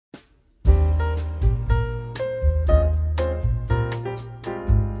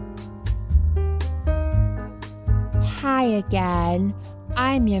again.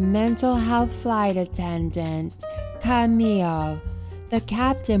 I'm your mental health flight attendant, Camille. The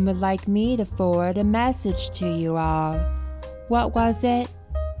captain would like me to forward a message to you all. What was it?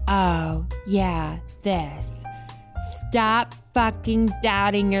 Oh, yeah, this. Stop fucking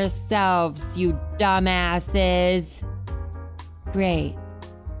doubting yourselves, you dumbasses. Great.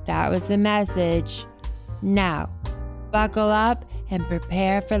 That was the message. Now, buckle up and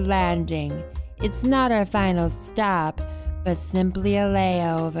prepare for landing. It's not our final stop, but simply a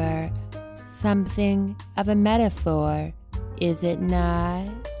layover. Something of a metaphor, is it not?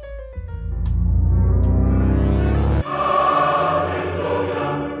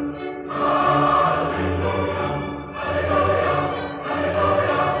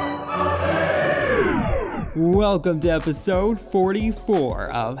 Welcome to episode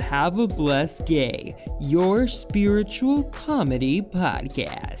 44 of Have a Blessed Gay, your spiritual comedy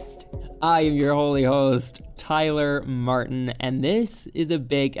podcast. I am your holy host, Tyler Martin, and this is a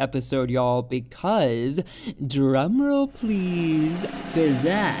big episode, y'all, because, drumroll please, because I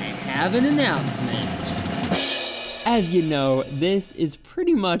have an announcement. As you know, this is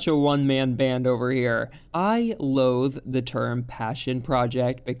pretty much a one-man band over here. I loathe the term passion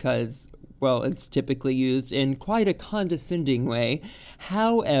project because, well, it's typically used in quite a condescending way.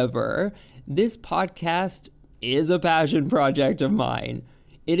 However, this podcast is a passion project of mine.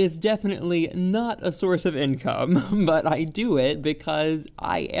 It is definitely not a source of income, but I do it because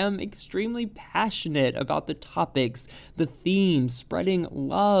I am extremely passionate about the topics, the themes, spreading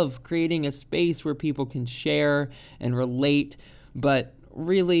love, creating a space where people can share and relate. But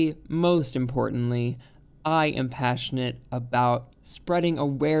really, most importantly, I am passionate about spreading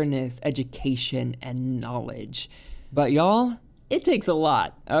awareness, education, and knowledge. But y'all, it takes a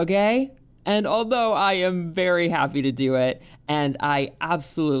lot, okay? And although I am very happy to do it, and I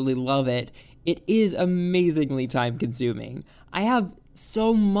absolutely love it, it is amazingly time-consuming. I have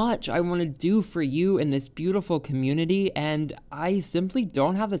so much I want to do for you in this beautiful community, and I simply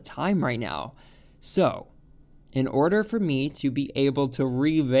don't have the time right now. So, in order for me to be able to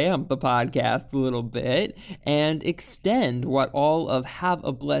revamp the podcast a little bit and extend what all of Have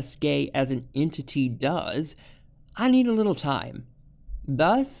a Blessed Gay as an entity does, I need a little time.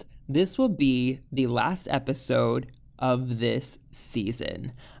 Thus, this will be the last episode of this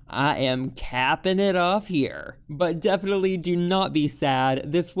season. I am capping it off here, but definitely do not be sad.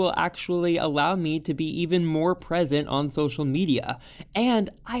 This will actually allow me to be even more present on social media. And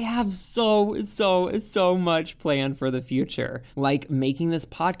I have so much planned for the future, like making this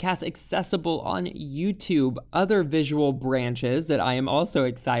podcast accessible on YouTube, other visual branches that I am also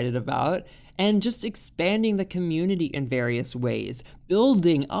excited about, and just expanding the community in various ways,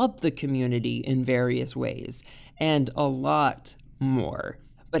 building up the community in various ways, and a lot more.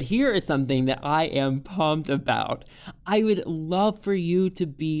 But here is something that I am pumped about. I would love for you to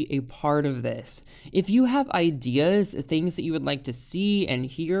be a part of this. If you have ideas, things that you would like to see and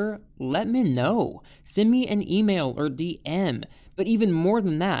hear, let me know. Send me an email or DM. But even more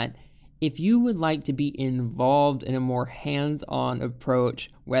than that, if you would like to be involved in a more hands-on approach,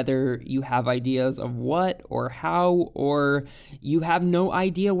 whether you have ideas of what or how, or you have no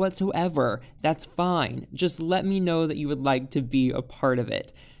idea whatsoever, that's fine. Just let me know that you would like to be a part of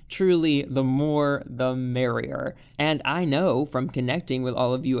it. Truly, the more, the merrier. And I know from connecting with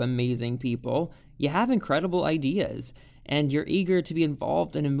all of you amazing people, you have incredible ideas, and you're eager to be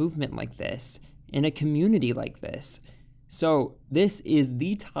involved in a movement like this, in a community like this. So this is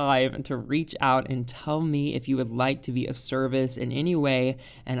the time to reach out and tell me if you would like to be of service in any way,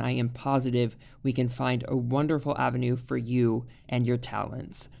 and I am positive we can find a wonderful avenue for you and your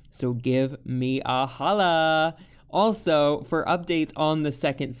talents. So give me a holla! Also, for updates on the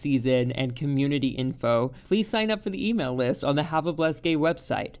second season and community info, please sign up for the email list on the Have a Blessed Gay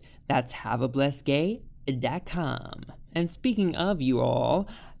website. That's haveablessedgay.com. And speaking of you all,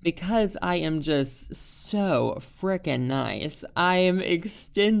 because I am just so frickin' nice, I am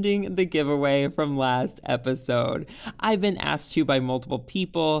extending the giveaway from last episode. I've been asked to by multiple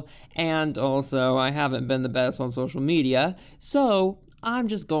people, and also I haven't been the best on social media, so I'm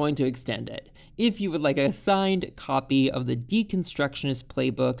just going to extend it. If you would like a signed copy of the Deconstructionist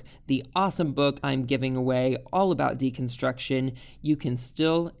Playbook, the awesome book I'm giving away all about deconstruction, you can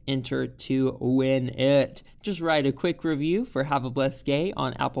still enter to win it. Just write a quick review for Have a Blessed Gay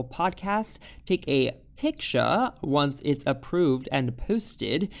on Apple Podcast, take a picture once it's approved and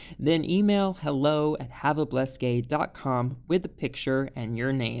posted, then email hello@haveablessedgay.com with the picture and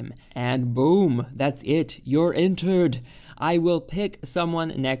your name. And boom, that's it. You're entered. I will pick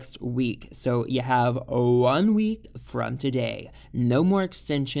someone next week, so you have 1 week from today. No more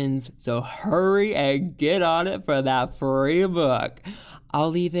extensions, so hurry and get on it for that free book.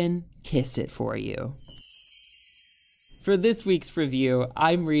 I'll even kiss it for you. For this week's review,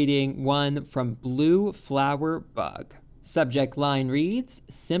 I'm reading one from Blue Flower Bug. Subject line reads,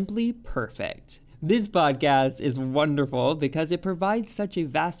 Simply Perfect. This podcast is wonderful because it provides such a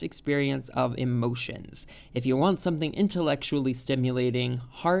vast experience of emotions. If you want something intellectually stimulating,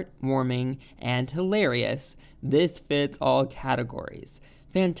 heartwarming, and hilarious, this fits all categories.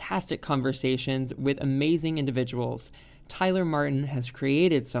 Fantastic conversations with amazing individuals. Tyler Martin has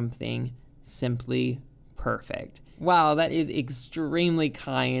created something simply perfect. Wow, that is extremely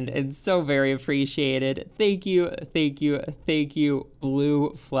kind and so very appreciated. Thank you,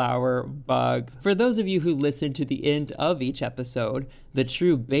 Blue Flower Bug. For those of you who listen to the end of each episode, the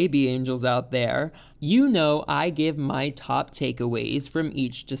true baby angels out there, you know I give my top takeaways from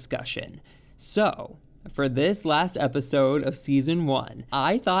each discussion. So, for this last episode of Season 1,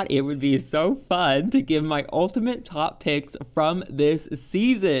 I thought it would be so fun to give my ultimate top picks from this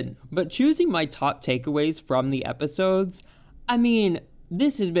season. But choosing my top takeaways from the episodes,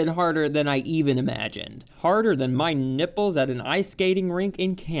 this has been harder than I even imagined. Harder than my nipples at an ice skating rink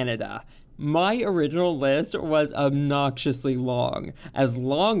in Canada. My original list was obnoxiously long as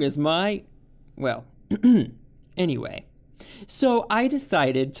my... Anyway. So I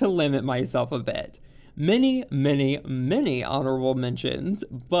decided to limit myself a bit. Many honorable mentions,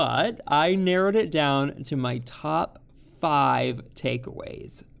 but I narrowed it down to my top 5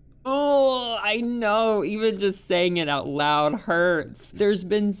 takeaways. Oh, I know, even just saying it out loud hurts. There's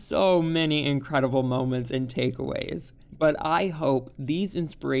been so many incredible moments and takeaways, but I hope these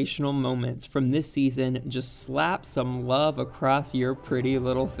inspirational moments from this season just slap some love across your pretty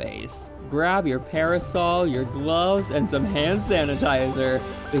little face. Grab your parasol, your gloves, and some hand sanitizer,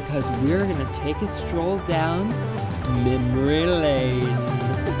 because we're gonna take a stroll down memory lane.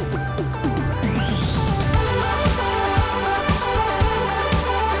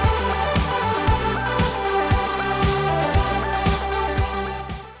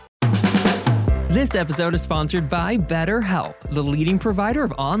 This episode is sponsored by BetterHelp, the leading provider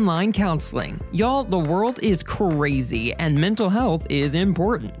of online counseling. Y'all, the world is crazy and mental health is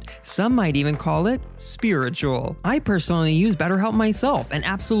important. Some might even call it spiritual. I personally use BetterHelp myself and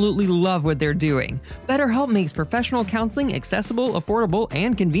absolutely love what they're doing. BetterHelp makes professional counseling accessible, affordable,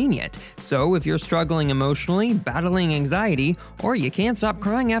 and convenient. So if you're struggling emotionally, battling anxiety, or you can't stop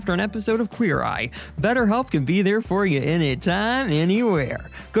crying after an episode of Queer Eye, BetterHelp can be there for you anytime,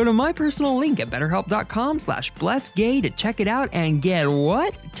 anywhere. Go to my personal link at BetterHelp.com/blessedgay to check it out and get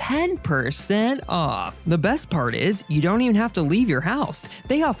what? 10% off. The best part is, you don't even have to leave your house.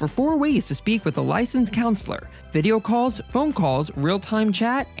 They offer 4 ways to speak with a licensed counselor: video calls, phone calls, real-time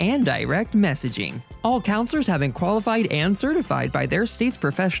chat, and direct messaging. All counselors have been qualified and certified by their state's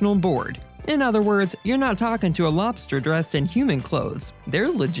professional board. In other words, you're not talking to a lobster dressed in human clothes.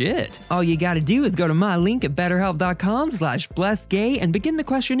 They're legit. All you gotta do is go to my link at betterhelp.com/blessedgay and begin the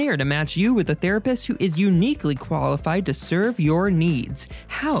questionnaire to match you with a therapist who is uniquely qualified to serve your needs.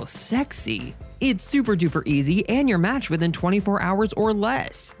 How sexy. It's super duper easy and you're matched within 24 hours or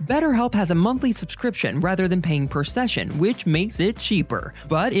less. BetterHelp has a monthly subscription rather than paying per session, which makes it cheaper.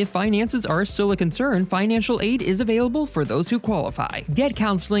 But if finances are still a concern, financial aid is available for those who qualify. Get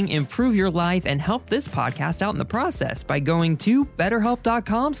counseling, improve your life, and help this podcast out in the process by going to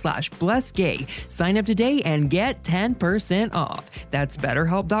betterhelp.com/blessedgay. Sign up today and get 10% off. That's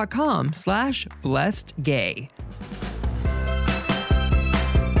betterhelp.com/blessedgay.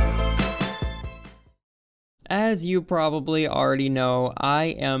 As you probably already know, I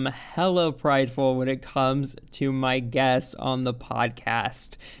am hella prideful when it comes to my guests on the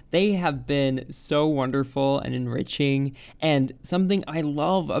podcast. They have been so wonderful and enriching, and something I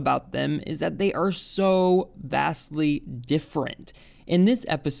love about them is that they are so vastly different. In this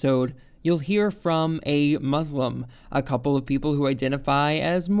episode, you'll hear from a Muslim, a couple of people who identify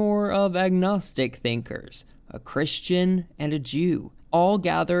as more of agnostic thinkers, a Christian, and a Jew. All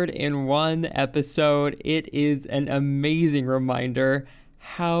gathered in one episode. It is an amazing reminder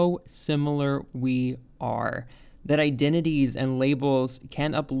how similar we are. That identities and labels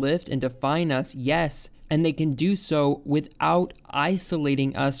can uplift and define us, yes, and they can do so without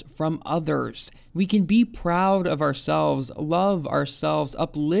isolating us from others. We can be proud of ourselves, love ourselves,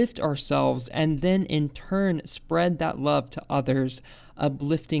 uplift ourselves, and then in turn spread that love to others,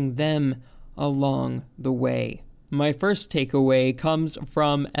 uplifting them along the way. My first takeaway comes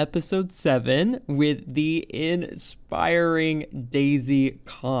from episode 7 with the inspiring Daisy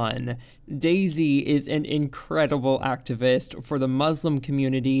Khan. Daisy is an incredible activist for the Muslim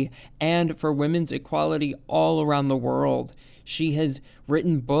community and for women's equality all around the world. She has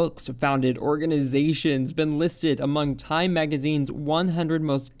written books, founded organizations, been listed among Time Magazine's 100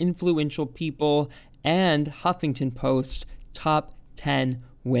 most influential people and Huffington Post's top 10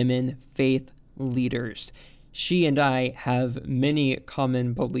 women faith leaders. She and I have many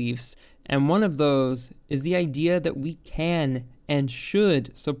common beliefs, and one of those is the idea that we can and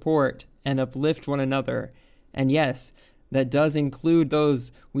should support and uplift one another. And yes, that does include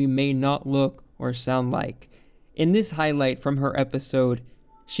those we may not look or sound like. In this highlight from her episode,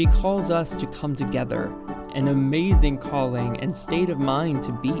 she calls us to come together, an amazing calling and state of mind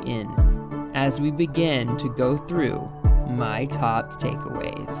to be in, as we begin to go through my top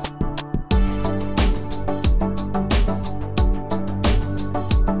takeaways.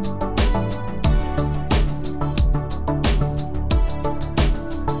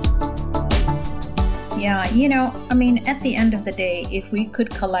 Yeah, at the end of the day, if we could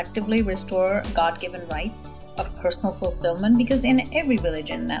collectively restore God-given rights of personal fulfillment, because in every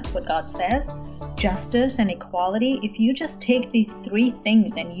religion, that's what God says, justice and equality, if you just take these three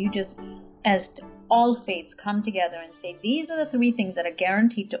things and you just, as all faiths come together and say, these are the three things that are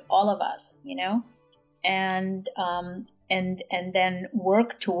guaranteed to all of us, and then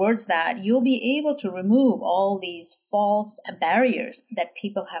work towards that, you'll be able to remove all these false barriers that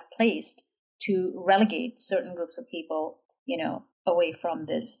people have placed to relegate certain groups of people, away from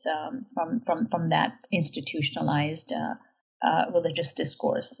this, from that institutionalized religious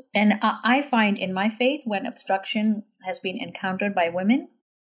discourse. And I find in my faith, when obstruction has been encountered by women,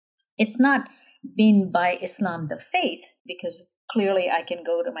 it's not been by Islam, the faith, because clearly I can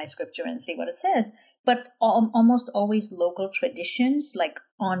go to my scripture and see what it says, but almost always local traditions, like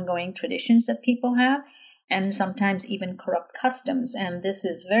ongoing traditions that people have, and sometimes even corrupt customs. And this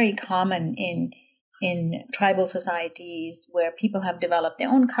is very common in tribal societies where people have developed their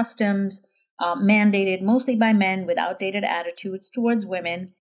own customs, mandated mostly by men with outdated attitudes towards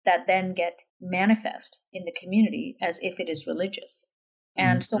women, that then get manifest in the community as if it is religious.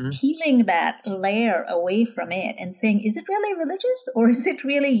 And so peeling that layer away from it and saying, is it really religious, or is it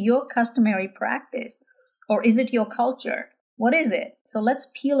really your customary practice, or is it your culture? What is it? So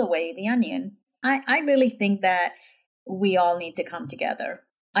let's peel away the onion. I really think that we all need to come together.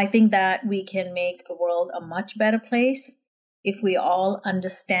 I think that we can make the world a much better place if we all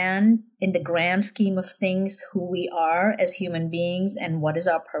understand, in the grand scheme of things, who we are as human beings and what is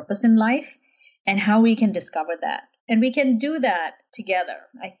our purpose in life and how we can discover that. And we can do that together.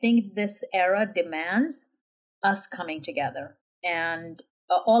 I think this era demands us coming together. And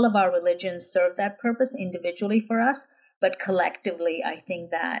all of our religions serve that purpose individually for us, but collectively, I think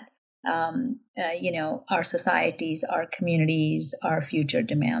that our societies, our communities, our future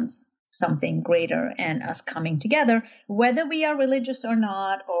demands something greater, and us coming together, whether we are religious or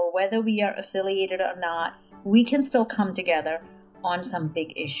not, or whether we are affiliated or not, we can still come together on some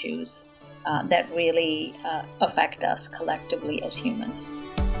big issues that really affect us collectively as humans.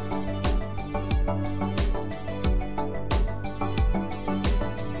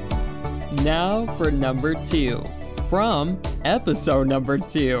 Now for number 2, from episode number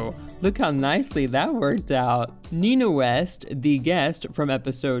 2. Look how nicely that worked out. Nina West, the guest from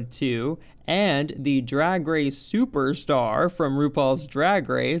episode 2, and the Drag Race superstar from RuPaul's Drag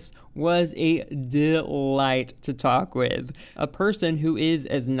Race, was a delight to talk with. A person who is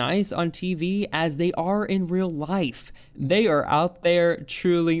as nice on TV as they are in real life. They are out there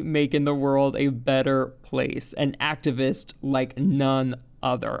truly making the world a better place. An activist like none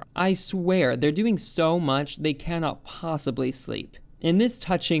other. I swear, they're doing so much they cannot possibly sleep. In this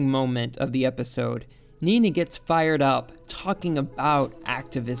touching moment of the episode, Nina gets fired up talking about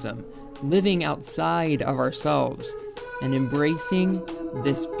activism, living outside of ourselves, and embracing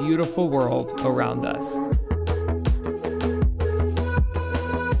this beautiful world around us.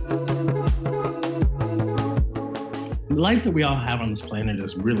 The life that we all have on this planet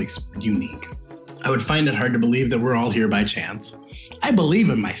is really unique. I would find it hard to believe that we're all here by chance. I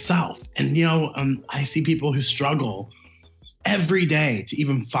believe in myself. And, I see people who struggle every day to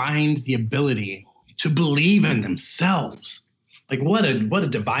even find the ability to believe in themselves. Like what a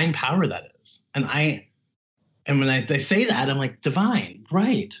divine power that is. And when they say that, I'm like, divine,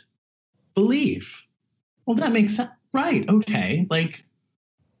 right? Believe. Well, that makes sense. Right. Okay. Like,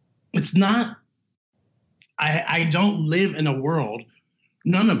 it's not, I don't live in a world,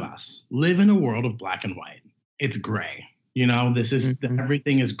 none of us live in a world of black and white. It's gray. This is,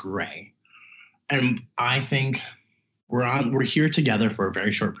 everything is gray. And I think We're here together for a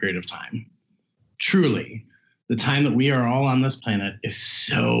very short period of time. Truly, the time that we are all on this planet is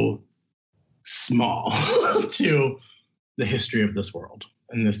so small to the history of this world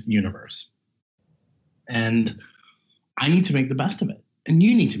and this universe. And I need to make the best of it. And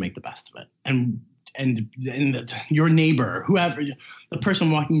you need to make the best of it. And your neighbor, whoever, the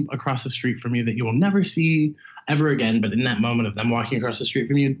person walking across the street from you that you will never see ever again, but in that moment of them walking across the street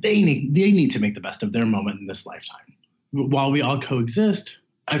from you, they need to make the best of their moment in this lifetime. While we all coexist,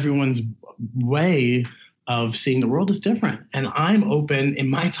 everyone's way of seeing the world is different. And I'm open, in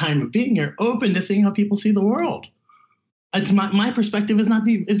my time of being here, open to seeing how people see the world. It's my perspective is not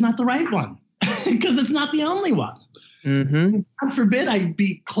the right one, because it's not the only one. Mm-hmm. God forbid I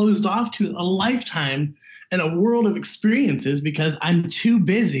be closed off to a lifetime and a world of experiences because I'm too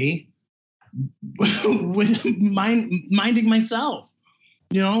busy with minding myself.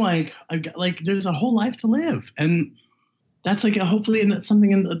 There's a whole life to live, and that's hopefully, and that's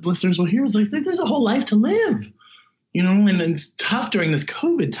something the listeners will hear is there's a whole life to live, and it's tough during this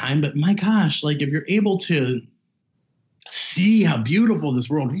COVID time. But my gosh, if you're able to see how beautiful this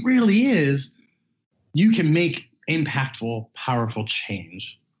world really is, you can make impactful, powerful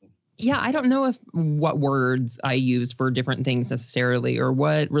change. Yeah, I don't know what words I use for different things necessarily, or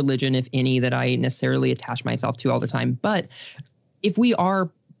what religion, if any, that I necessarily attach myself to all the time. But if we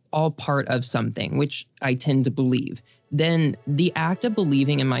are all part of something, which I tend to believe, then the act of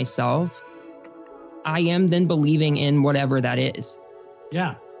believing in myself, I am then believing in whatever that is.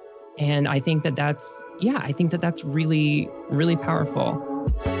 Yeah. And I think that's really, really powerful.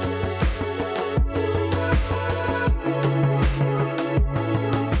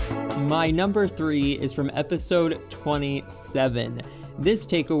 My number 3 is from episode 27. This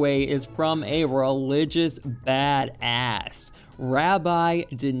takeaway is from a religious badass, Rabbi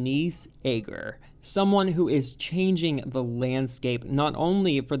Denise Eger, someone who is changing the landscape not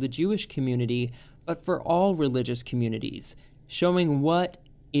only for the Jewish community, but for all religious communities, showing what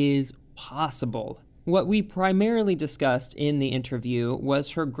is possible. What we primarily discussed in the interview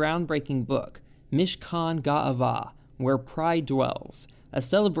was her groundbreaking book, Mishkan Ga'ava, Where Pride Dwells, a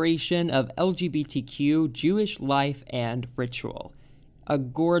celebration of LGBTQ Jewish life and ritual. A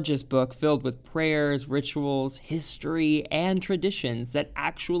gorgeous book filled with prayers, rituals, history, and traditions that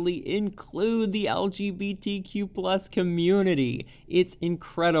actually include the LGBTQ+ community. It's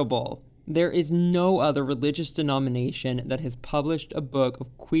incredible. There is no other religious denomination that has published a book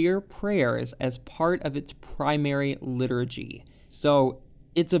of queer prayers as part of its primary liturgy. So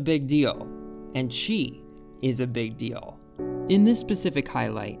it's a big deal. And she is a big deal. In this specific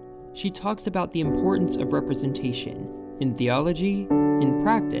highlight, she talks about the importance of representation in theology, in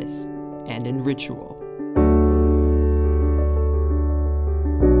practice, and in ritual.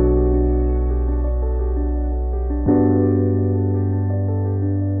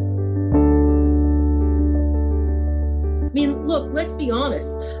 I mean, look, let's be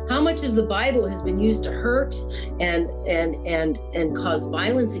honest. How much of the Bible has been used to hurt and cause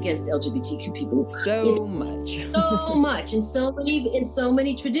violence against LGBTQ people? So much. So much, in so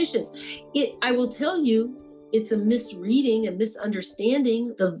many traditions. I will tell you, it's a misreading, a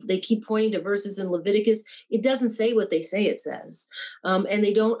misunderstanding. They keep pointing to verses in Leviticus. It doesn't say what they say it says, and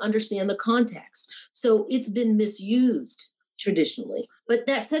they don't understand the context. So it's been misused traditionally. But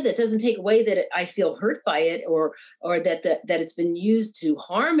that said, that doesn't take away that I feel hurt by it, or that it's been used to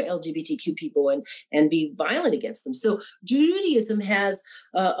harm LGBTQ people and be violent against them. So Judaism has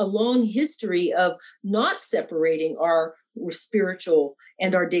a long history of not separating our spiritual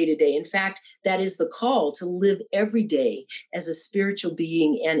and our day-to-day. In fact, that is the call to live every day as a spiritual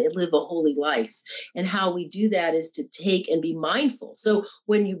being and live a holy life. And how we do that is to take and be mindful. So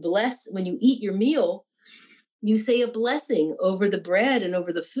when you eat your meal, you say a blessing over the bread and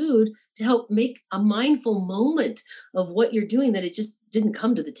over the food to help make a mindful moment of what you're doing, that it just didn't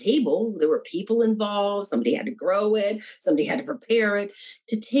come to the table. There were people involved. Somebody had to grow it. Somebody had to prepare it.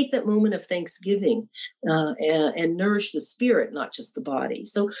 To take that moment of thanksgiving and nourish the spirit, not just the body.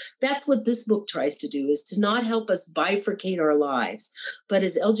 So that's what this book tries to do, is to not help us bifurcate our lives, but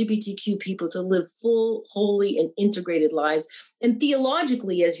as LGBTQ people to live full, holy, and integrated lives. And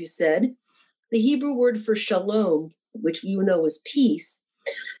theologically, as you said, the Hebrew word for shalom, which you know is peace,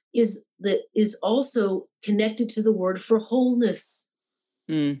 is also connected to the word for wholeness.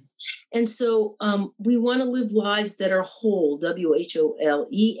 And so we want to live lives that are whole, WHOLE,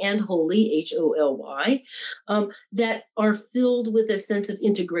 and holy, HOLY, that are filled with a sense of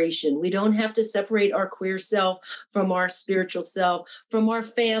integration. We don't have to separate our queer self from our spiritual self, from our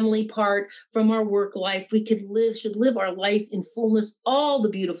family part, from our work life. We should live our life in fullness, all the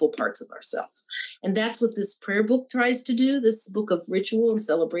beautiful parts of ourselves. And that's what this prayer book tries to do. This book of ritual and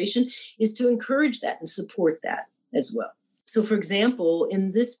celebration is to encourage that and support that as well. So, for example,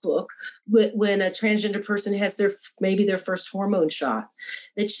 in this book, when a transgender person has maybe their first hormone shot,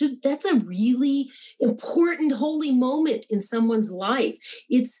 that's a really important holy moment in someone's life.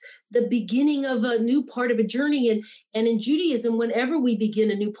 It's the beginning of a new part of a journey. And in Judaism, whenever we begin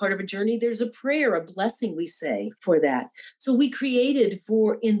a new part of a journey, there's a prayer, a blessing we say for that. So we created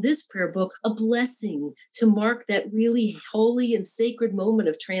in this prayer book, a blessing to mark that really holy and sacred moment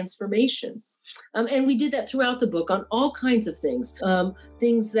of transformation. And we did that throughout the book on all kinds of things,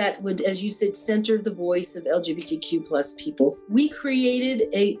 things that would, as you said, center the voice of LGBTQ plus people. We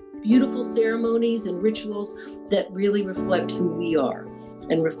created beautiful ceremonies and rituals that really reflect who we are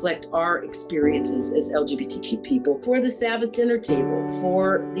and reflect our experiences as LGBTQ people for the Sabbath dinner table,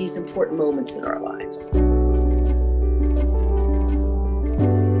 for these important moments in our lives.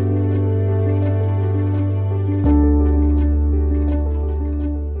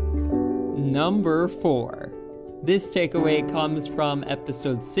 Number 4. This takeaway comes from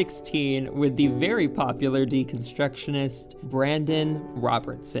episode 16 with the very popular deconstructionist Brandon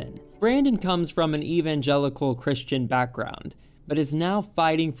Robertson. Brandon comes from an evangelical Christian background, but is now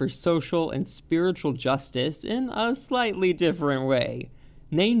fighting for social and spiritual justice in a slightly different way.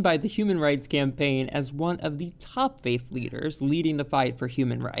 Named by the Human Rights Campaign as one of the top faith leaders leading the fight for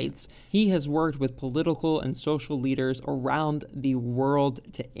human rights, he has worked with political and social leaders around the world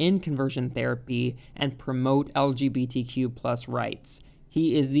to end conversion therapy and promote LGBTQ plus rights.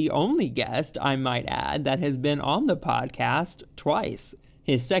 He is the only guest, I might add, that has been on the podcast twice.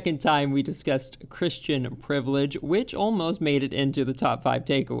 His second time we discussed Christian privilege, which almost made it into the top 5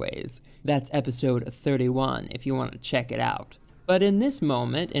 takeaways. That's episode 31 if you want to check it out. But in this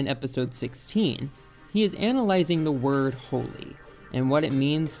moment, in episode 16, he is analyzing the word holy and what it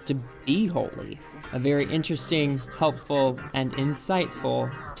means to be holy. A very interesting, helpful, and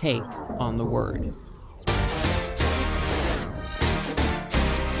insightful take on the word.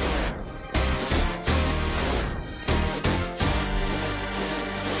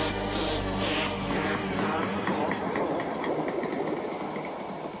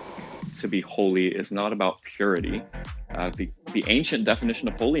 To be holy is not about purity. The ancient definition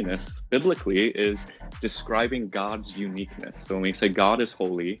of holiness biblically is describing God's uniqueness. So when we say God is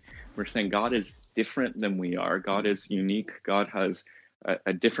holy, we're saying God is different than we are. God is unique. God has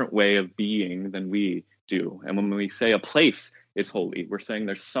a different way of being than we do. And when we say a place is holy, we're saying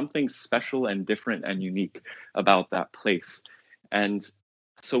there's something special and different and unique about that place. And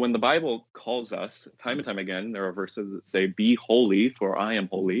so when the Bible calls us time and time again, there are verses that say, "Be holy, for I am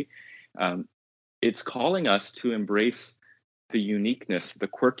holy." It's calling us to embrace the uniqueness, the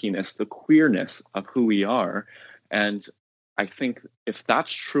quirkiness, the queerness of who we are. And I think if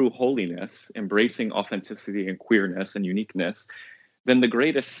that's true holiness, embracing authenticity and queerness and uniqueness, then the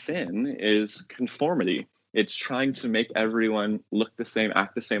greatest sin is conformity. It's trying to make everyone look the same,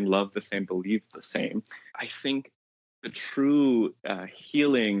 act the same, love the same, believe the same. I think the true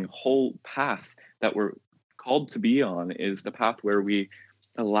healing, whole path that we're called to be on is the path where we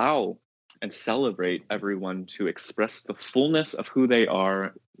allow and celebrate everyone to express the fullness of who they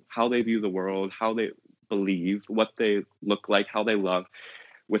are, how they view the world, how they believe, what they look like, how they love,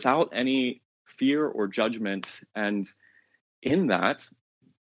 without any fear or judgment. And in that,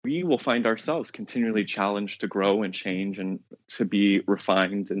 we will find ourselves continually challenged to grow and change and to be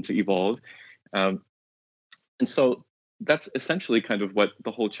refined and to evolve. And so that's essentially kind of what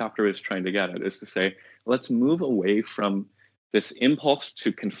the whole chapter is trying to get at, is to say, let's move away from this impulse to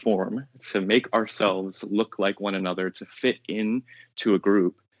conform, to make ourselves look like one another, to fit in to a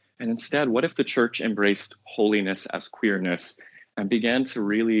group. And instead, what if the church embraced holiness as queerness and began to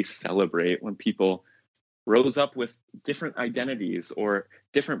really celebrate when people rose up with different identities or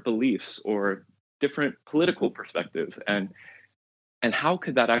different beliefs or different political perspectives? And how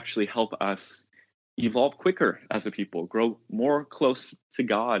could that actually help us evolve quicker as a people, grow more close to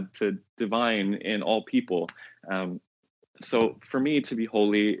God, to divine in all people? So for me, to be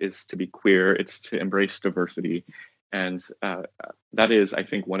holy is to be queer. It's to embrace diversity. And that is, I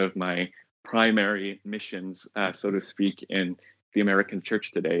think, one of my primary missions, so to speak, in the American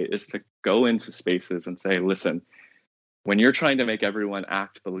church today, is to go into spaces and say, listen, when you're trying to make everyone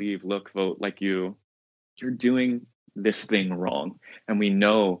act, believe, look, vote like you're doing this thing wrong. And we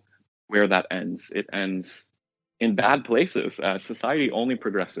know where that ends. It ends in bad places. Society only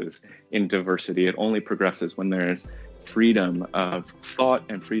progresses in diversity. It only progresses when there's freedom of thought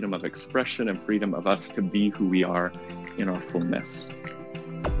and freedom of expression and freedom of us to be who we are in our fullness.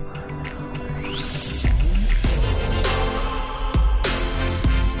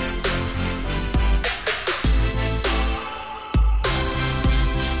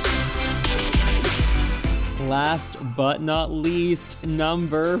 Last but not least,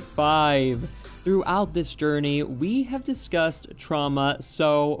 number 5. Throughout this journey, we have discussed trauma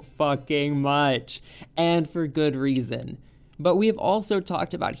so fucking much, and for good reason. But we have also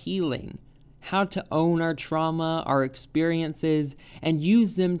talked about healing, how to own our trauma, our experiences, and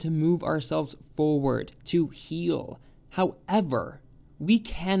use them to move ourselves forward, to heal. However, we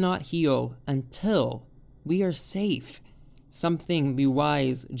cannot heal until we are safe. Something the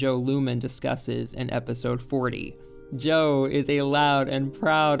wise Joe Lumen discusses in episode 40. Joe is a loud and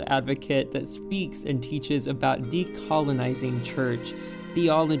proud advocate that speaks and teaches about decolonizing church,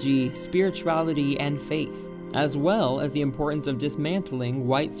 theology, spirituality, and faith, as well as the importance of dismantling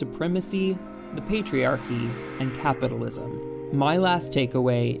white supremacy, the patriarchy, and capitalism. My last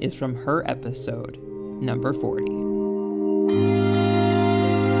takeaway is from her episode, number 40.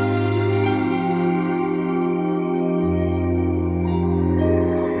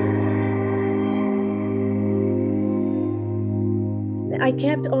 I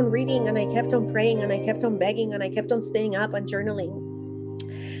kept on reading and I kept on praying and I kept on begging and I kept on staying up and journaling.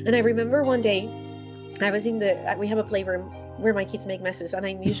 And I remember one day I was we have a playroom where my kids make messes and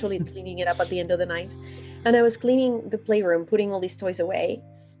I'm usually cleaning it up at the end of the night. And I was cleaning the playroom, putting all these toys away,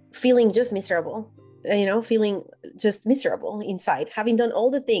 feeling just miserable, feeling just miserable inside, having done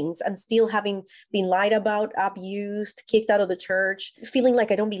all the things and still having been lied about, abused, kicked out of the church, feeling like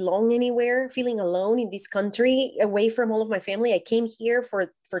I don't belong anywhere, feeling alone in this country, away from all of my family. I came here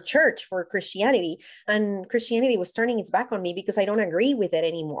for church, for Christianity, and Christianity was turning its back on me because I don't agree with it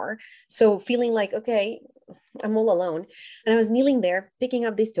anymore. So feeling like, okay, I'm all alone. And I was kneeling there, picking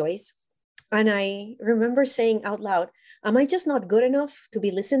up these toys. And I remember saying out loud, am I just not good enough to be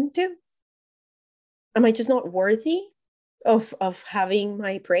listened to? Am I just not worthy of having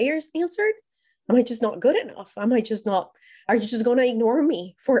my prayers answered? Am I just not good enough? Are you just going to ignore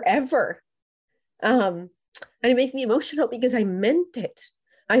me forever? And it makes me emotional because I meant it.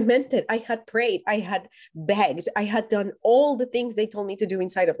 I had prayed, I had begged, I had done all the things they told me to do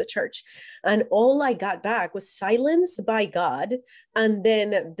inside of the church. And all I got back was silence by God and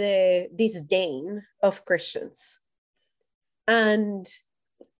then the disdain of Christians. And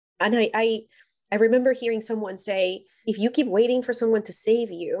I remember hearing someone say, if you keep waiting for someone to save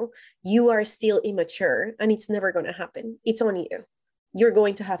you, you are still immature and it's never going to happen. It's on you. You're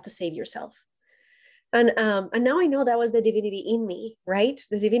going to have to save yourself. And now I know that was the divinity in me, right?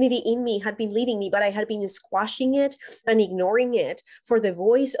 The divinity in me had been leading me, but I had been squashing it and ignoring it for the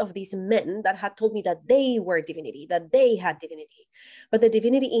voice of these men that had told me that they were divinity, that they had divinity. But the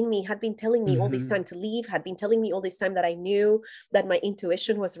divinity in me had been telling me all this time to leave, had been telling me all this time that I knew, that my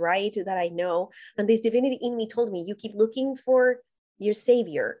intuition was right, that I know. And this divinity in me told me, you keep looking for your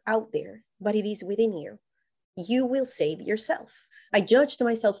savior out there, but it is within you. You will save yourself. I judged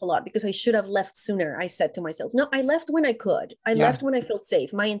myself a lot because I should have left sooner. I said to myself, no, I left when I could. I left when I felt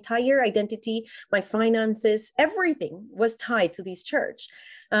safe. My entire identity, my finances, everything was tied to this church.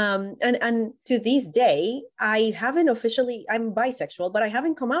 And to this day, I'm bisexual, but I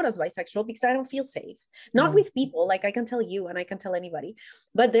haven't come out as bisexual because I don't feel safe. Not with people, like I can tell you and I can tell anybody,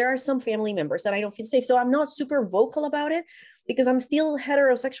 but there are some family members that I don't feel safe. So I'm not super vocal about it because I'm still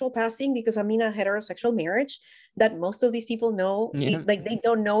heterosexual passing because I'm in a heterosexual marriage that most of these people know, like they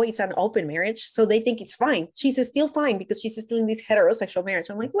don't know it's an open marriage. So they think it's fine. She's still fine because she's still in this heterosexual marriage.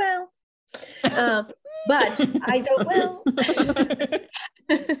 I'm like, well, but I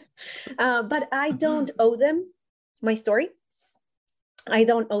don't owe them my story. I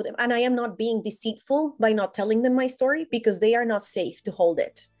don't owe them. And I am not being deceitful by not telling them my story because they are not safe to hold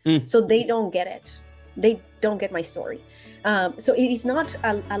it. So they don't get it. They don't get my story. So it is not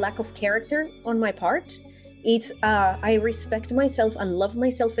a lack of character on my part. It's I respect myself and love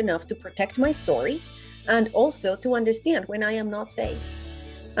myself enough to protect my story and also to understand when I am not safe.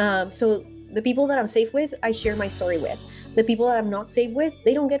 So the people that I'm safe with, I share my story with. The people that I'm not safe with,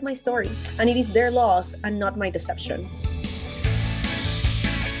 they don't get my story. And it is their loss and not my deception.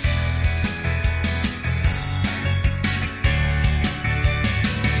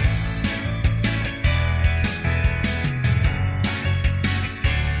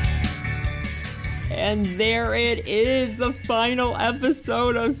 And there it is, the final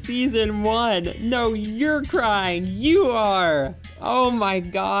episode of season 1. No, you're crying. You are. Oh my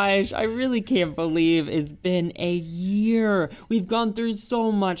gosh, I really can't believe it's been a year. We've gone through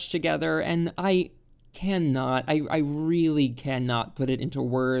so much together, and I really cannot put it into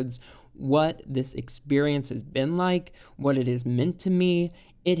words what this experience has been like, what it has meant to me.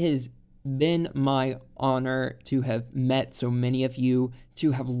 It has been my honor to have met so many of you,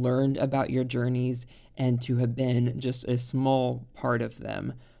 to have learned about your journeys, and to have been just a small part of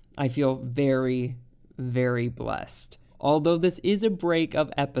them. I feel very, very blessed. Although this is a break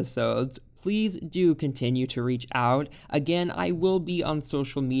of episodes, please do continue to reach out. Again, I will be on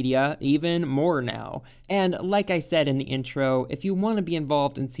social media even more now. And like I said in the intro, if you want to be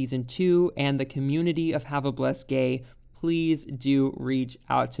involved in season 2 and the community of Have a Blessed Gay, please do reach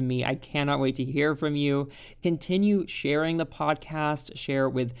out to me. I cannot wait to hear from you. Continue sharing the podcast, share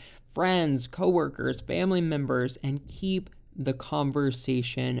it with friends, coworkers, family members, and keep the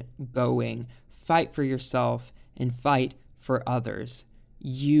conversation going. Fight for yourself and fight for others.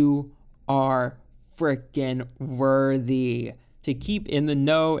 You are freaking worthy. To keep in the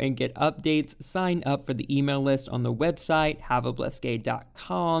know and get updates, sign up for the email list on the website,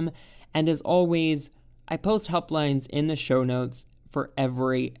 haveablessedgay.com. And as always, I post helplines in the show notes for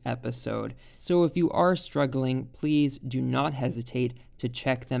every episode. So if you are struggling, please do not hesitate to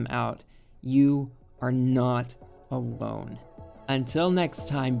check them out. You are not alone. Until next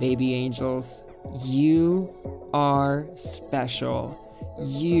time, baby angels, you are special.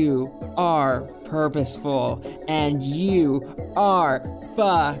 You are purposeful, and you are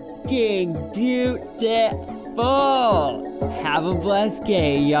fucking beautiful. Have a blessed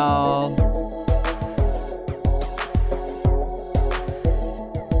gay, y'all.